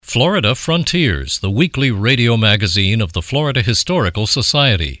Florida Frontiers, the weekly radio magazine of the Florida Historical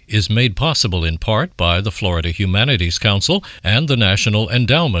Society, is made possible in part by the Florida Humanities Council and the National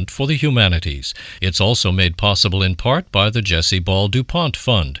Endowment for the Humanities. It's also made possible in part by the Jesse Ball DuPont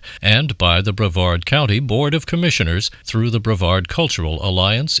Fund and by the Brevard County Board of Commissioners through the Brevard Cultural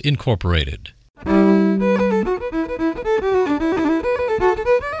Alliance, Incorporated.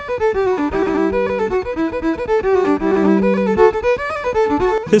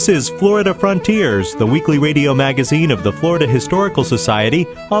 This is Florida Frontiers, the weekly radio magazine of the Florida Historical Society,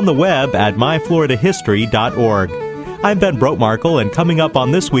 on the web at myfloridahistory.org. I'm Ben Brotemarkle, and coming up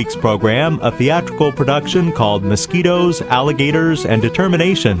on this week's program, a theatrical production called Mosquitoes, Alligators, and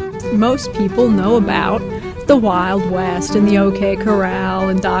Determination. Most people know about the Wild West and the OK Corral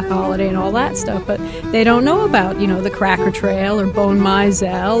and Doc Holliday and all that stuff, but they don't know about, the Cracker Trail or Bone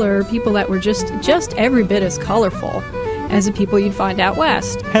Mizell or people that were just every bit as colorful as the people you'd find out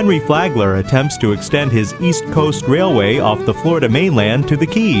west. Henry Flagler attempts to extend his East Coast Railway off the Florida mainland to the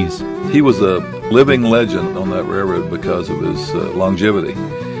Keys. He was a living legend on that railroad because of his longevity.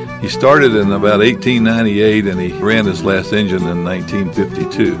 He started in about 1898 and he ran his last engine in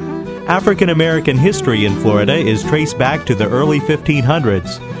 1952. African American history in Florida is traced back to the early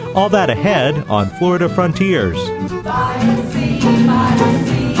 1500s. All that ahead on Florida Frontiers. By the sea, by the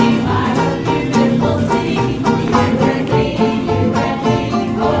sea, by the beautiful sea, and clean, you and me,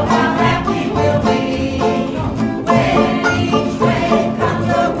 oh how happy we'll be. When each wave comes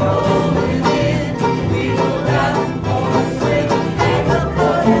a rolling in, we will dive for a swim, and we'll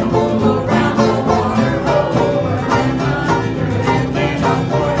put and move around the water, over and under, and then up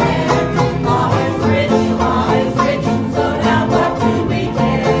for air. All is rich, so now what do we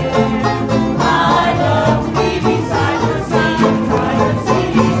care? I love to be beside the sea, by the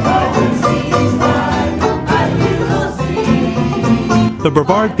seaside, and you will see. The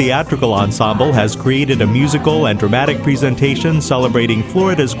Brevard Theatrical Ensemble has created a musical and dramatic presentation celebrating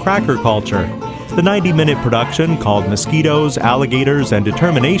Florida's cracker culture. The 90-minute production, called Mosquitoes, Alligators, and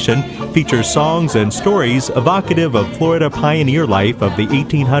Determination, features songs and stories evocative of Florida pioneer life of the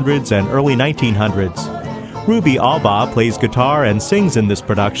 1800s and early 1900s. Ruby Albaugh plays guitar and sings in this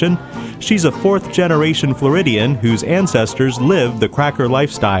production. She's a fourth-generation Floridian whose ancestors lived the cracker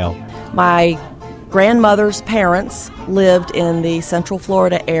lifestyle. My grandmother's parents lived in the Central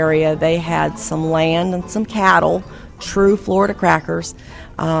Florida area. They had some land and some cattle, true Florida crackers,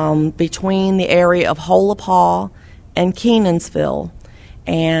 between the area of Holapaw and Kenansville.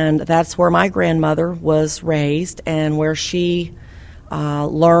 And that's where my grandmother was raised and where she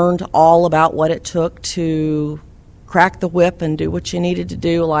learned all about what it took to crack the whip and do what you needed to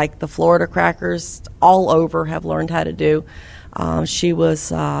do, like the Florida crackers all over have learned how to do. She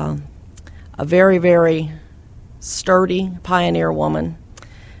was a very, very sturdy pioneer woman.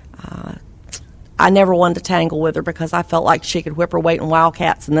 I never wanted to tangle with her because I felt like she could whip her weight in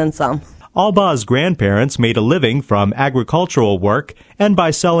wildcats and then some. Albaugh's grandparents made a living from agricultural work and by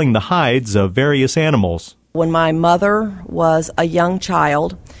selling the hides of various animals. When my mother was a young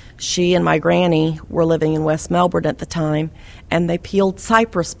child, she and my granny were living in West Melbourne at the time, and they peeled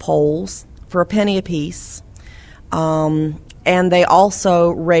cypress poles for a penny apiece. And they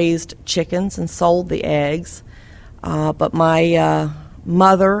also raised chickens and sold the eggs. But my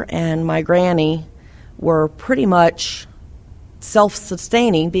mother and my granny were pretty much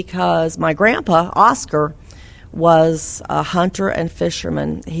self-sustaining because my grandpa, Oscar, was a hunter and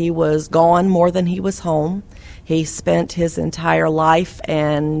fisherman. He was gone more than he was home. He spent his entire life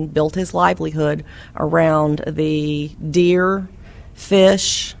and built his livelihood around the deer,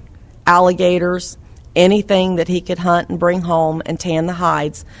 fish, alligators, anything that he could hunt and bring home and tan the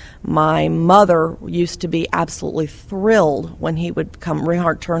hides. My mother used to be absolutely thrilled when he would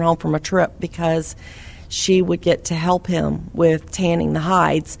return home from a trip because she would get to help him with tanning the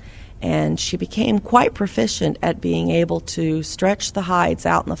hides, and she became quite proficient at being able to stretch the hides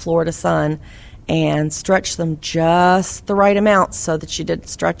out in the Florida sun and stretch them just the right amount so that she didn't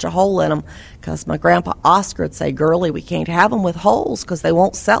stretch a hole in them, because my grandpa Oscar would say, "Girlie, we can't have them with holes because they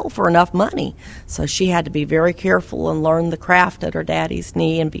won't sell for enough money." So she had to be very careful and learn the craft at her daddy's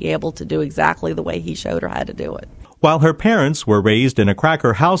knee and be able to do exactly the way he showed her how to do it. While her parents were raised in a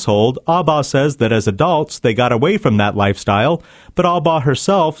cracker household, Albaugh says that as adults they got away from that lifestyle, but Albaugh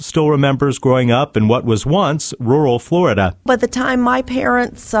herself still remembers growing up in what was once rural Florida. By the time my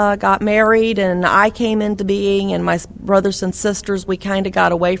parents got married and I came into being and my brothers and sisters, we kind of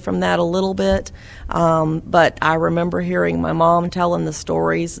got away from that a little bit. But I remember hearing my mom telling the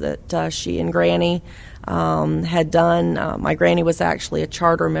stories that she and Granny had done. My granny was actually a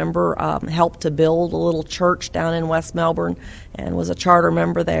charter member, helped to build a little church down in West Melbourne and was a charter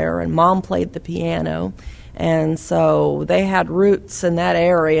member there, and Mom played the piano. And so they had roots in that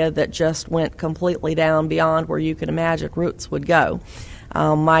area that just went completely down beyond where you could imagine roots would go.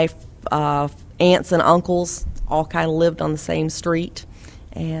 My aunts and uncles all kind of lived on the same street,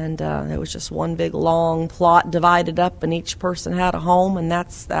 and it was just one big long plot divided up, and each person had a home, and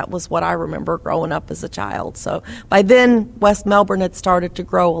that was what I remember growing up as a child. So by then, West Melbourne had started to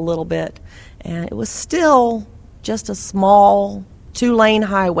grow a little bit, and it was still just a small 2-lane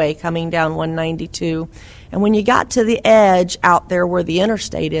highway coming down 192. And when you got to the edge out there where the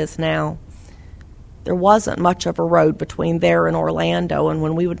interstate is now, there wasn't much of a road between there and Orlando. And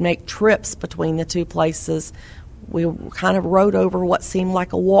when we would make trips between the two places, we kind of rode over what seemed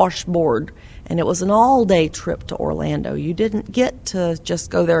like a washboard. And it was an all-day trip to Orlando. You didn't get to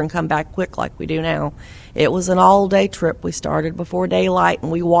just go there and come back quick like we do now. It was an all-day trip. We started before daylight,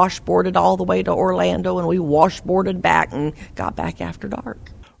 and we washboarded all the way to Orlando, and we washboarded back and got back after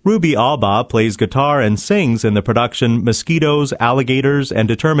dark. Ruby Alba plays guitar and sings in the production Mosquitoes, Alligators, and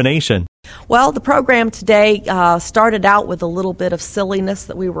Determination. Well, the program today started out with a little bit of silliness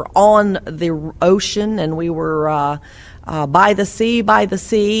that we were on the ocean and we were by the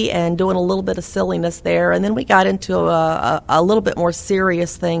sea, and doing a little bit of silliness there. And then we got into a little bit more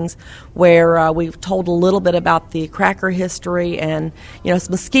serious things where we told a little bit about the cracker history and, it's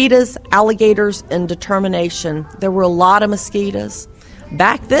mosquitoes, alligators, and determination. There were a lot of mosquitoes.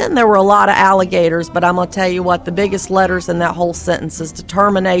 Back then, there were a lot of alligators, but I'm going to tell you what, the biggest letters in that whole sentence is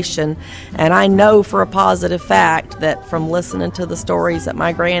determination. And I know for a positive fact that from listening to the stories at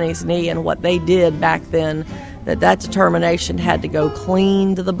my granny's knee and what they did back then, that determination had to go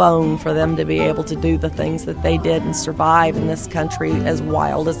clean to the bone for them to be able to do the things that they did and survive in this country as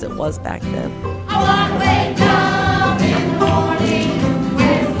wild as it was back then. I wake up in the morning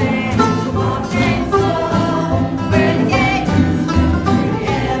with sand, walking slow, with gates, the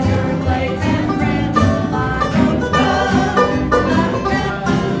Everglades and Brandon Lions road,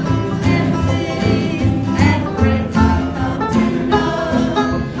 and cities and great I've come to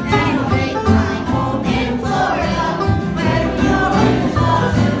know, and I'll make my home in Florida, where your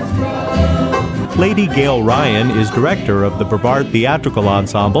blossoms grow. Lady Gail Ryan is director of the Brevard Theatrical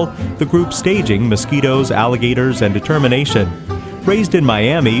Ensemble, the group staging Mosquitoes, Alligators, and Determination. Raised in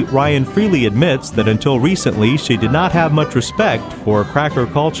Miami, Ryan freely admits that until recently she did not have much respect for cracker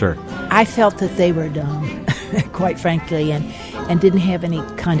culture. I felt that they were dumb, quite frankly, and didn't have any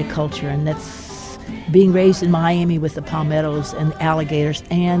kind of culture. And that's being raised in Miami with the palmettos and the alligators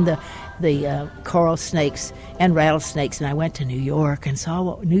and the coral snakes and rattlesnakes. And I went to New York and saw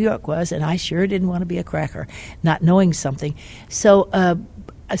what New York was, and I sure didn't want to be a cracker, not knowing something. So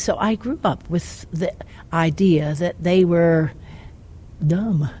I grew up with the idea that they were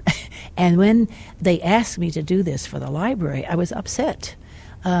dumb. And when they asked me to do this for the library, I was upset.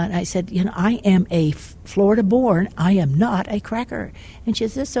 And I said, I am a Florida born, I am not a cracker. And she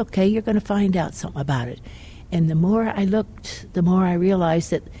said, it's okay, you're going to find out something about it. And the more I looked, the more I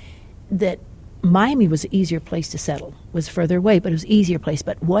realized that Miami was an easier place to settle, was further away, but it was an easier place.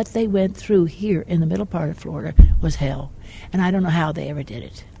 But what they went through here in the middle part of Florida was hell. And I don't know how they ever did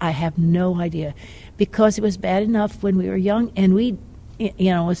it. I have no idea. Because it was bad enough when we were young, and we,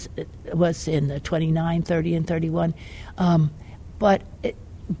 was in the 29, 30, and 31.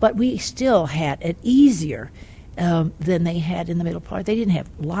 But we still had it easier than they had in the middle part. They didn't have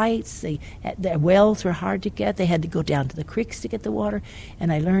lights. Their wells were hard to get. They had to go down to the creeks to get the water.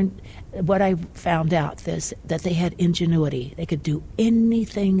 And I learned what I found out is that they had ingenuity. They could do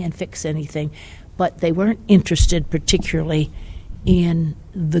anything and fix anything, but they weren't interested particularly in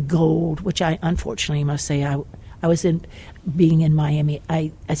the gold, which I unfortunately must say I was being in Miami.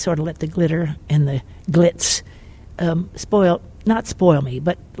 I sort of let the glitter and the glitz not spoil me,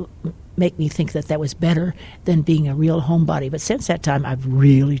 but make me think that was better than being a real homebody. But since that time, I've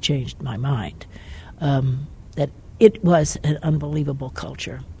really changed my mind, that it was an unbelievable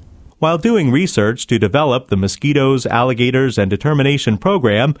culture. While doing research to develop the Mosquitoes, Alligators, and Determination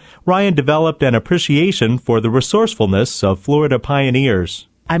program, Ryan developed an appreciation for the resourcefulness of Florida pioneers.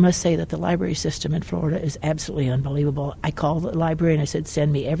 I must say that the library system in Florida is absolutely unbelievable. I called the library and I said,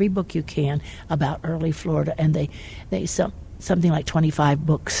 send me every book you can about early Florida, and they something like 25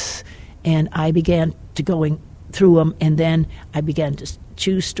 books. And I began to going through them, and then I began to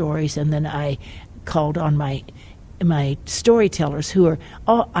choose stories, and then I called on my storytellers who are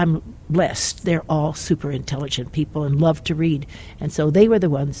all, I'm blessed, they're all super intelligent people and love to read. And so they were the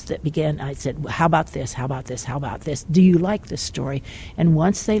ones that began. I said, how about this? How about this? How about this? Do you like this story? And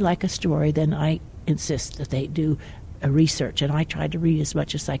once they like a story, then I insist that they do research, and I tried to read as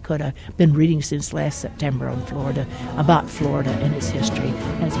much as I could. I've been reading since last September on Florida, about Florida and its history,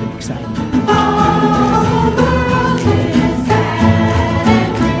 and it's been exciting.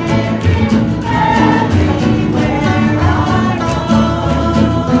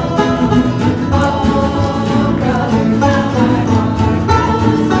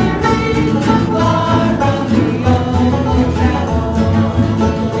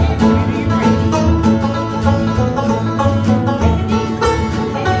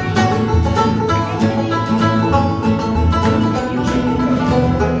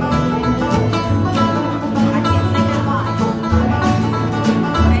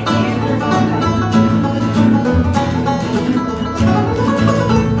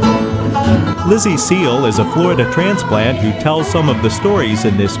 Lizzie Seal is a Florida transplant who tells some of the stories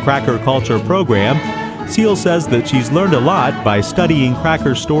in this Cracker Culture program. Seal says that she's learned a lot by studying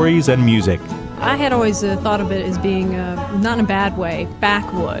Cracker stories and music. I had always thought of it as being, not in a bad way,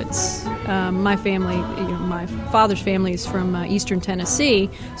 backwoods. My family, my father's family is from eastern Tennessee,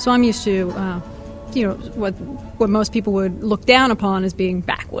 so I'm used to, what most people would look down upon as being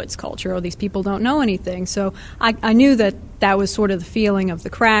backwoods culture. Oh, these people don't know anything. So I knew that was sort of the feeling of the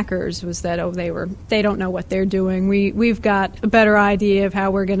Crackers, was that they don't know what they're doing. We've got a better idea of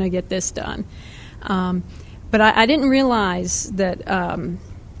how we're going to get this done. But I didn't realize that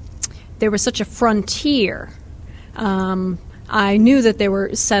there was such a frontier. I knew that there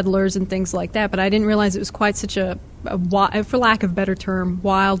were settlers and things like that, but I didn't realize it was quite such a for lack of a better term,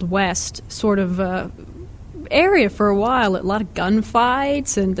 Wild West sort of area for a while. A lot of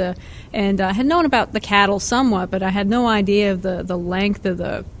gunfights, and I had known about the cattle somewhat, but I had no idea of the length of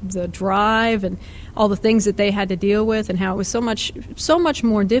the drive and all the things that they had to deal with, and how it was so much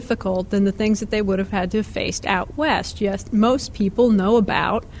more difficult than the things that they would have had to have faced out west. Yes, most people know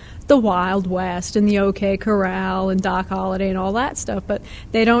about the Wild West and the OK Corral and Doc Holliday and all that stuff, but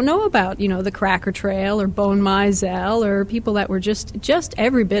they don't know about, the Cracker Trail or Bone Mizell or people that were just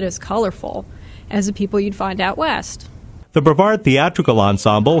every bit as colorful as the people you'd find out west. The Brevard Theatrical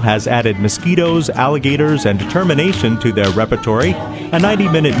Ensemble has added mosquitoes, alligators, and determination to their repertory, a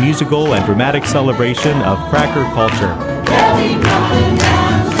 90-minute musical and dramatic celebration of Cracker culture.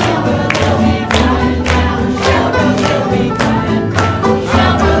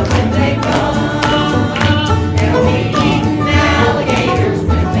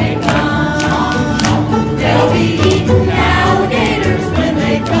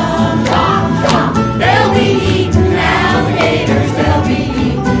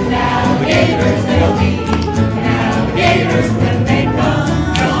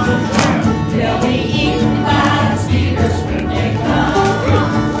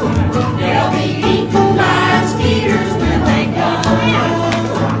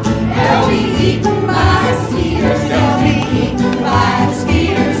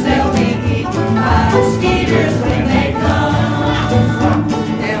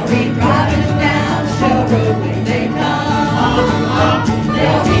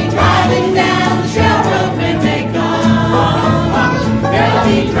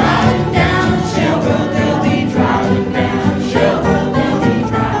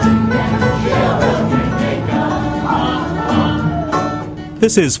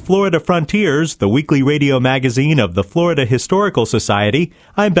 This is Florida Frontiers, the weekly radio magazine of the Florida Historical Society.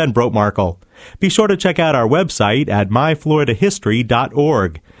 I'm Ben Brotemarkle. Be sure to check out our website at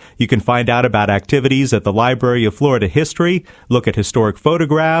myfloridahistory.org. You can find out about activities at the Library of Florida History, look at historic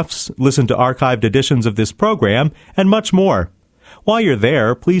photographs, listen to archived editions of this program, and much more. While you're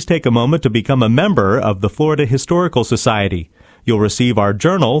there, please take a moment to become a member of the Florida Historical Society. You'll receive our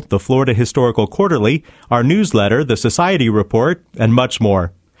journal, the Florida Historical Quarterly, our newsletter, the Society Report, and much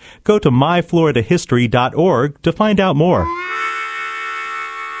more. Go to myfloridahistory.org to find out more.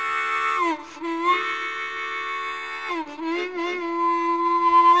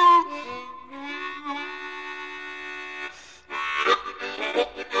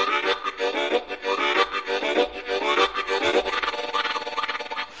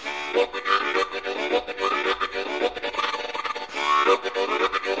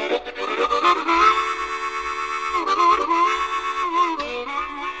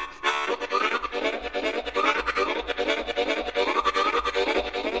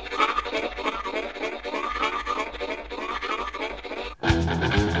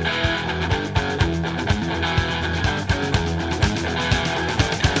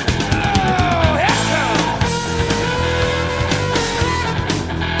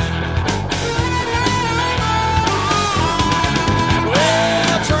 Well,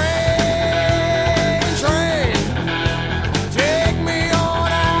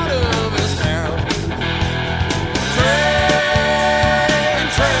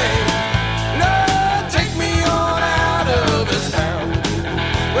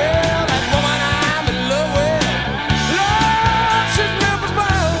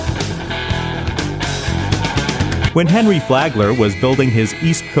 When Henry Flagler was building his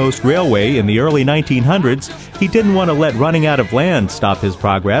East Coast Railway in the early 1900s, he didn't want to let running out of land stop his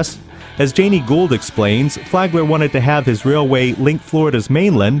progress. As Janie Gould explains, Flagler wanted to have his railway link Florida's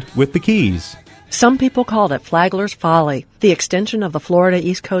mainland with the Keys. Some people called it Flagler's Folly. The extension of the Florida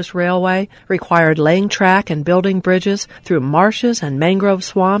East Coast Railway required laying track and building bridges through marshes and mangrove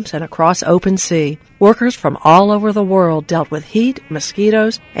swamps and across open sea. Workers from all over the world dealt with heat,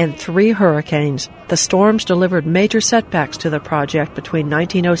 mosquitoes, and 3 hurricanes. The storms delivered major setbacks to the project between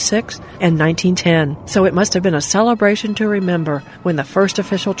 1906 and 1910, so it must have been a celebration to remember when the first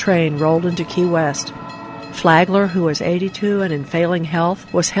official train rolled into Key West. Flagler, who was 82 and in failing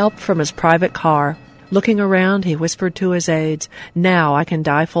health, was helped from his private car. Looking around, he whispered to his aides, "Now I can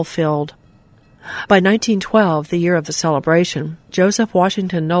die fulfilled." By 1912, the year of the celebration, Joseph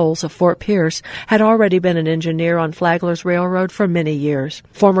Washington Knowles of Fort Pierce had already been an engineer on Flagler's Railroad for many years.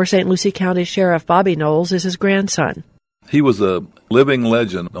 Former St. Lucie County Sheriff Bobby Knowles is his grandson. He was a living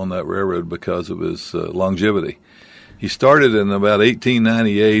legend on that railroad because of his longevity. He started in about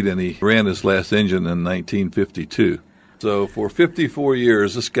 1898, and he ran his last engine in 1952. So for 54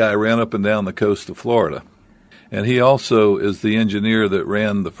 years, this guy ran up and down the coast of Florida. And he also is the engineer that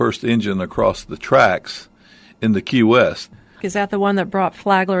ran the first engine across the tracks into Key West. Is that the one that brought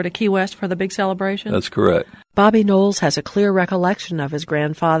Flagler to Key West for the big celebration? That's correct. Bobby Knowles has a clear recollection of his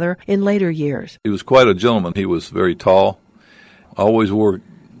grandfather in later years. He was quite a gentleman. He was very tall, always wore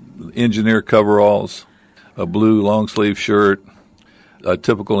engineer coveralls, a blue long-sleeve shirt, a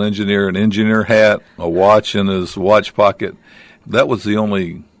typical engineer, an engineer hat, a watch in his watch pocket. That was the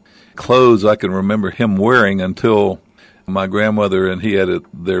only clothes I can remember him wearing until my grandmother and he had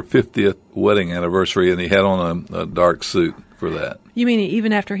their 50th wedding anniversary, and he had on a dark suit for that. You mean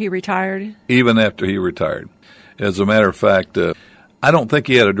even after he retired? Even after he retired. As a matter of fact, I don't think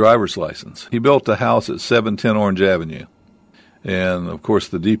he had a driver's license. He built a house at 710 Orange Avenue. And, of course,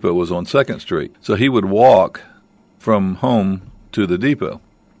 the depot was on 2nd Street. So he would walk from home to the depot.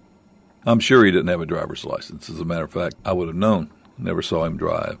 I'm sure he didn't have a driver's license. As a matter of fact, I would have known. Never saw him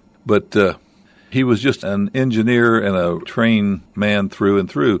drive. But he was just an engineer and a train man through and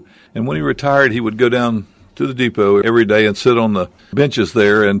through. And when he retired, he would go down to the depot every day and sit on the benches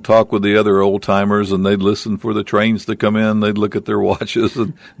there and talk with the other old-timers, and they'd listen for the trains to come in. They'd look at their watches,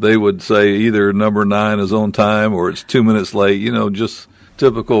 and they would say either number 9 is on time or it's 2 minutes late, just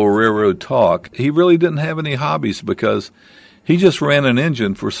typical railroad talk. He really didn't have any hobbies because he just ran an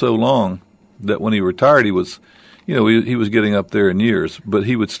engine for so long that when he retired, he was getting up there in years, but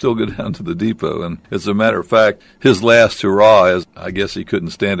he would still go down to the depot. And as a matter of fact, his last hurrah is, I guess he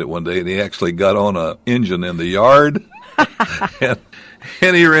couldn't stand it one day, and he actually got on an engine in the yard,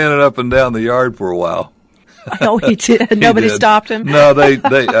 and he ran it up and down the yard for a while. Oh, he did? Nobody stopped him? No,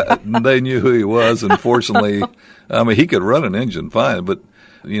 they knew who he was, and fortunately, he could run an engine fine, but,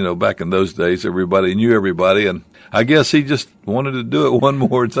 back in those days, everybody knew everybody, and I guess he just wanted to do it one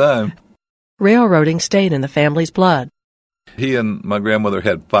more time. Railroading stayed in the family's blood. He and my grandmother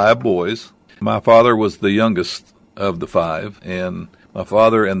had 5 boys. My father was the youngest of the 5, and my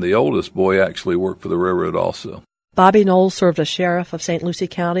father and the oldest boy actually worked for the railroad also. Bobby Knowles served as sheriff of St. Lucie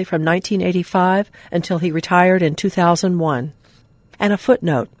County from 1985 until he retired in 2001. And a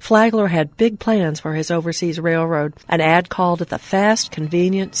footnote, Flagler had big plans for his overseas railroad. An ad called it the fast,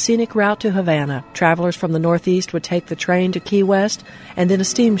 convenient, scenic route to Havana. Travelers from the Northeast would take the train to Key West and then a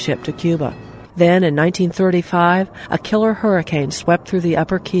steamship to Cuba. Then, in 1935, a killer hurricane swept through the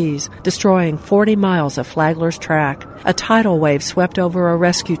Upper Keys, destroying 40 miles of Flagler's track. A tidal wave swept over a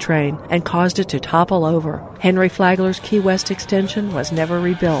rescue train and caused it to topple over. Henry Flagler's Key West extension was never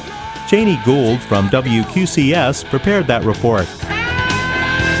rebuilt. Janie Gould from WQCS prepared that report.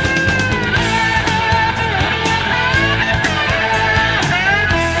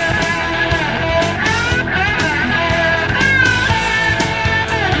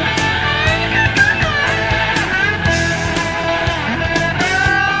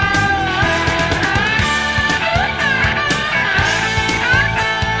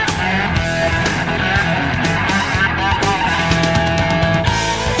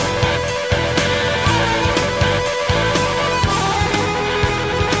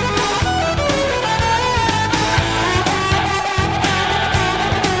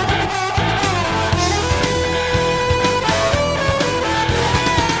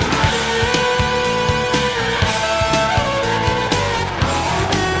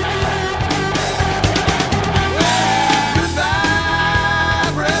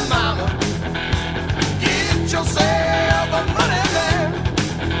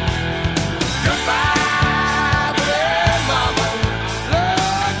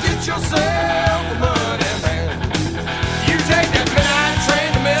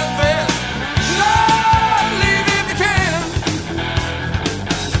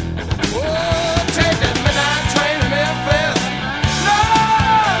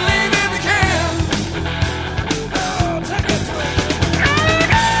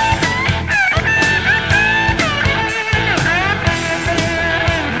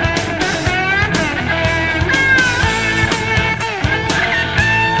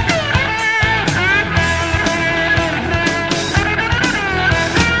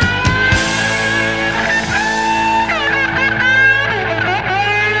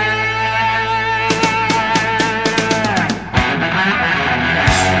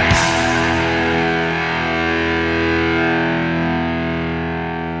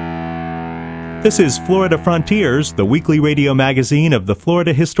 This is Florida Frontiers, the weekly radio magazine of the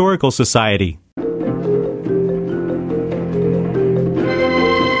Florida Historical Society.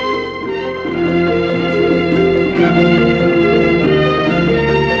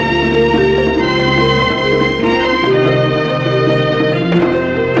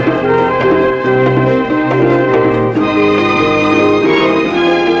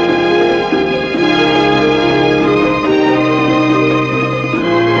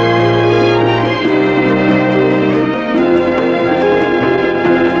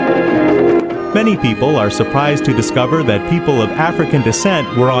 Many people are surprised to discover that people of African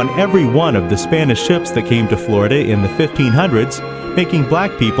descent were on every one of the Spanish ships that came to Florida in the 1500s, making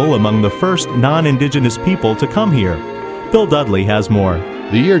black people among the first non-indigenous people to come here. Bill Dudley has more.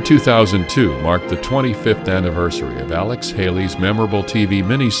 The year 2002 marked the 25th anniversary of Alex Haley's memorable TV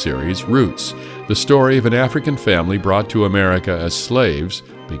miniseries, Roots, the story of an African family brought to America as slaves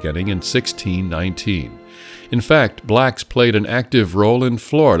beginning in 1619. In fact, blacks played an active role in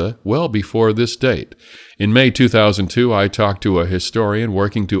Florida well before this date. In May 2002, I talked to a historian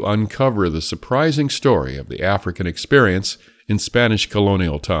working to uncover the surprising story of the African experience in Spanish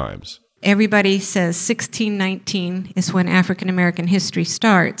colonial times. Everybody says 1619 is when African American history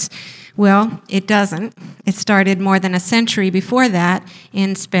starts. Well, it doesn't. It started more than a century before that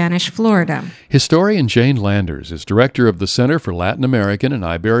in Spanish Florida. Historian Jane Landers is director of the Center for Latin American and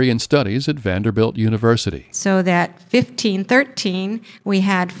Iberian Studies at Vanderbilt University. So that 1513, we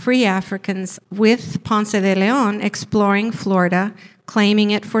had free Africans with Ponce de Leon exploring Florida,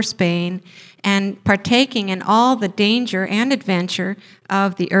 claiming it for Spain, and partaking in all the danger and adventure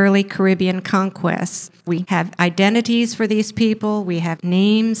of the early Caribbean conquests. We have identities for these people, we have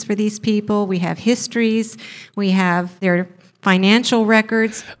names for these people, we have histories, we have their financial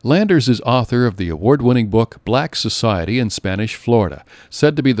records. Landers is author of the award-winning book Black Society in Spanish Florida,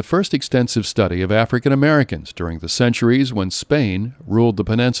 said to be the first extensive study of African Americans during the centuries when Spain ruled the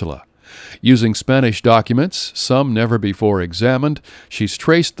peninsula. Using Spanish documents, some never before examined, she's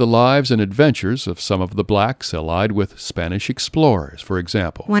traced the lives and adventures of some of the blacks allied with Spanish explorers, for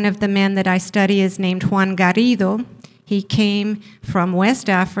example. One of the men that I study is named Juan Garrido. He came from West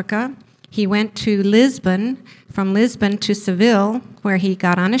Africa. He went to Lisbon, from Lisbon to Seville, where he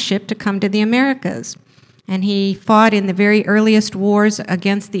got on a ship to come to the Americas. And he fought in the very earliest wars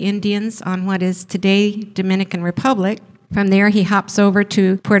against the Indians on what is today Dominican Republic. From there, he hops over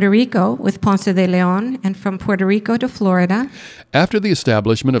to Puerto Rico with Ponce de Leon, and from Puerto Rico to Florida. After the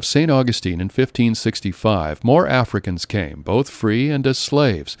establishment of St. Augustine in 1565, more Africans came, both free and as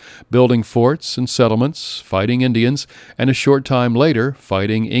slaves, building forts and settlements, fighting Indians, and a short time later,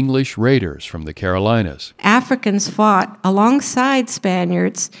 fighting English raiders from the Carolinas. Africans fought alongside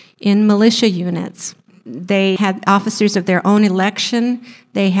Spaniards in militia units. They had officers of their own election,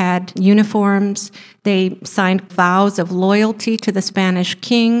 they had uniforms, they signed vows of loyalty to the Spanish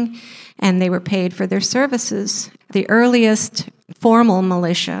king, and they were paid for their services. The earliest formal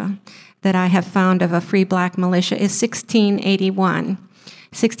militia that I have found of a free black militia is 1681.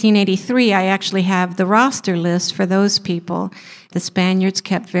 1683, I actually have the roster list for those people. The Spaniards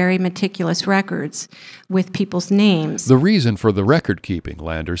kept very meticulous records with people's names. The reason for the record-keeping,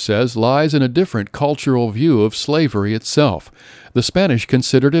 Landers says, lies in a different cultural view of slavery itself. The Spanish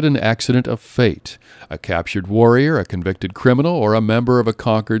considered it an accident of fate. A captured warrior, a convicted criminal, or a member of a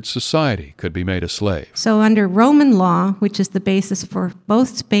conquered society could be made a slave. So under Roman law, which is the basis for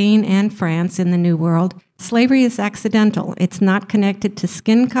both Spain and France in the New World, slavery is accidental. It's not connected to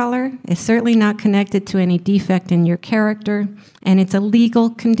skin color. It's certainly not connected to any defect in your character. And it's a legal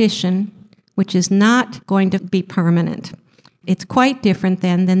condition which is not going to be permanent. It's quite different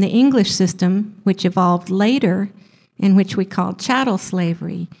than the English system, which evolved later, in which we call chattel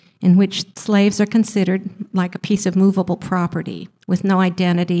slavery, in which slaves are considered like a piece of movable property with no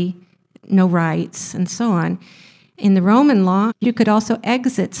identity, no rights, and so on. In the Roman law, you could also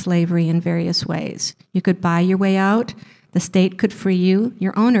exit slavery in various ways. You could buy your way out. The state could free you.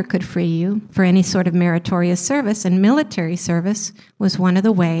 Your owner could free you for any sort of meritorious service, and military service was one of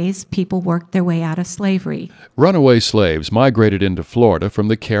the ways people worked their way out of slavery. Runaway slaves migrated into Florida from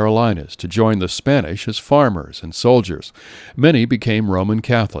the Carolinas to join the Spanish as farmers and soldiers. Many became Roman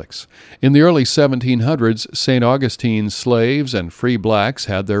Catholics. In the early 1700s, St. Augustine's slaves and free blacks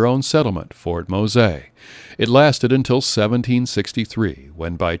had their own settlement, Fort Mose. It lasted until 1763,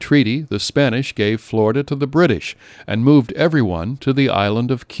 when by treaty the Spanish gave Florida to the British and moved everyone to the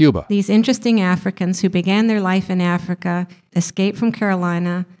island of Cuba. These interesting Africans who began their life in Africa, escaped from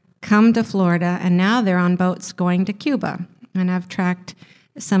Carolina, come to Florida, and now they're on boats going to Cuba. And I've tracked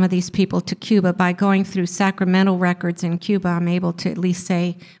some of these people to Cuba. By going through Sacramento records in Cuba, I'm able to at least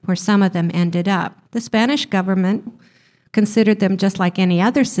say where some of them ended up. The Spanish government considered them just like any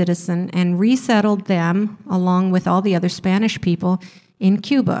other citizen and resettled them along with all the other Spanish people in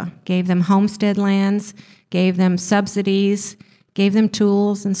Cuba, gave them homestead lands, gave them subsidies, gave them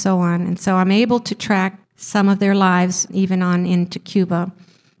tools, and so on. And so I'm able to track some of their lives even on into Cuba,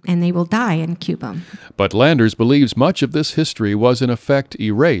 and they will die in Cuba. But Landers believes much of this history was in effect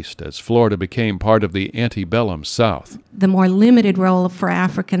erased as Florida became part of the antebellum South. The more limited role for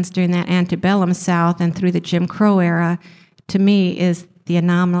Africans during that antebellum South and through the Jim Crow era, to me, is the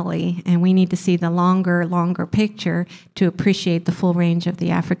anomaly, and we need to see the longer picture to appreciate the full range of the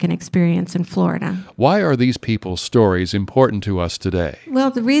African experience in Florida. Why are these people's stories important to us today?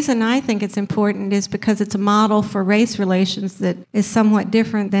 Well, the reason I think it's important is because it's a model for race relations that is somewhat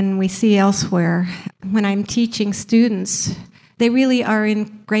different than we see elsewhere. When I'm teaching students, they really are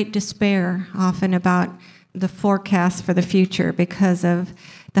in great despair often about the forecast for the future because of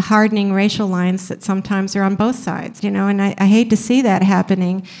the hardening racial lines that sometimes are on both sides, and I hate to see that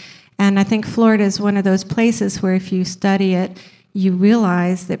happening. And I think Florida is one of those places where if you study it, you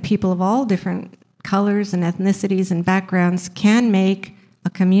realize that people of all different colors and ethnicities and backgrounds can make a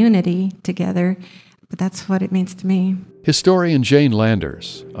community together, but that's what it means to me. Historian Jane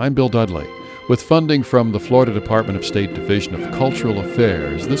Landers. I'm Bill Dudley. With funding from the Florida Department of State Division of Cultural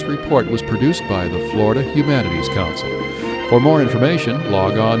Affairs, this report was produced by the Florida Humanities Council. For more information,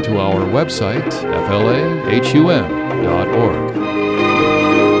 log on to our website, flahum.org.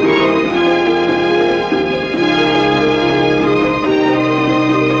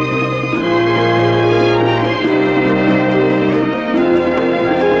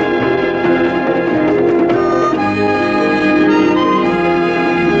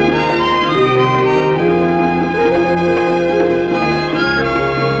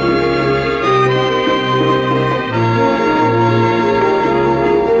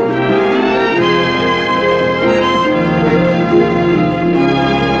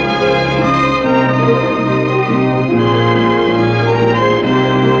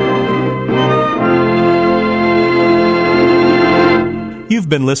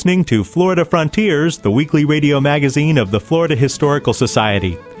 Been listening to Florida Frontiers, the weekly radio magazine of the Florida Historical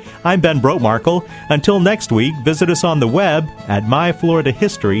Society. I'm Ben Brotemarkle. Until next week, visit us on the web at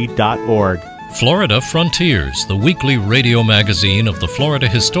myfloridahistory.org. Florida Frontiers, the weekly radio magazine of the Florida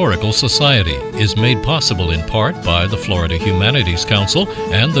Historical Society, is made possible in part by the Florida Humanities Council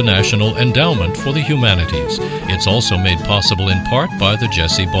and the National Endowment for the Humanities. It's also made possible in part by the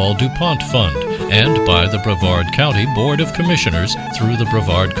Jesse Ball DuPont Fund and by the Brevard County Board of Commissioners through the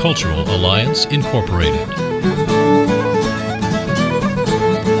Brevard Cultural Alliance, Incorporated.